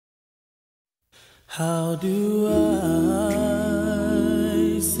How do I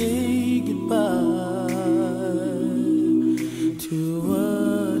say goodbye to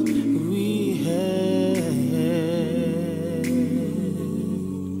what we had?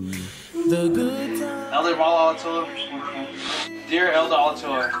 The good times. Elder Malo Alaalatoa. Dear Elder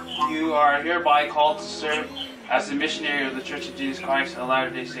Alaalatoa, you are hereby called to serve as a missionary of the Church of Jesus Christ of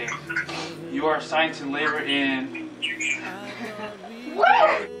Latter-day Saints. You are assigned to labor in.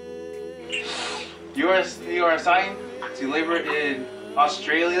 You are assigned to labor in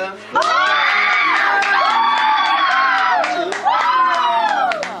Australia.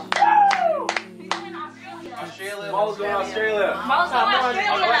 Malo's going to Australia. Malo's going to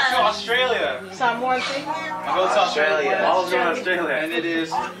Australia. Samoan thing? I'm going to Australia. Malo's going to Australia. And it is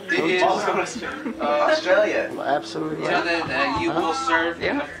Malo's going to Australia. Absolutely. So that you will serve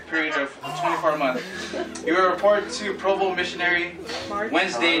in a period of 24 months. You will report to Provo Missionary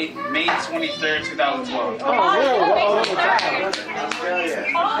Wednesday, May 23rd, 2012. Australia.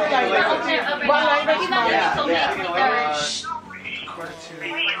 What language?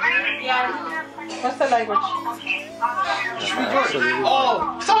 What's the language?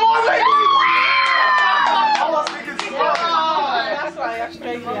 Oh, someone language! That's why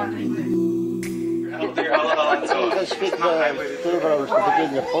Australia. You speak the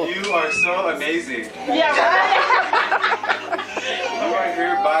You are so amazing. Yeah. You are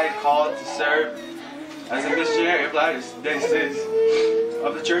hereby called to serve as a missionary of Latter-day Saints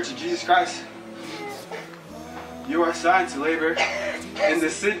of the Church of Jesus Christ. You are assigned to labor in the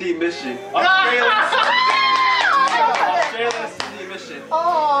Sydney mission. Australia Sydney mission.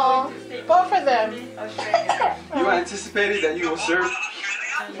 Oh, both for them. You are anticipated that you will serve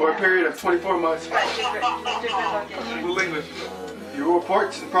for a period of 24 months. You will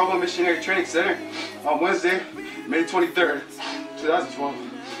report to the Provo Missionary Training Center on Wednesday, May 23rd, 2012.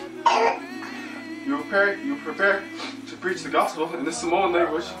 You prepare to preach the gospel in the Samoan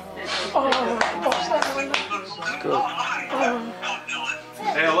language. Good.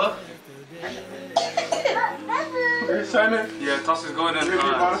 Hey, hello? Your assignment? Yeah, Tasi's going to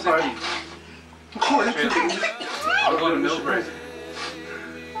Sydney. I'm going to Melbourne.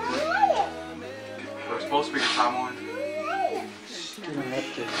 We're supposed to speak Samoan.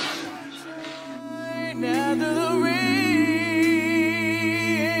 Now the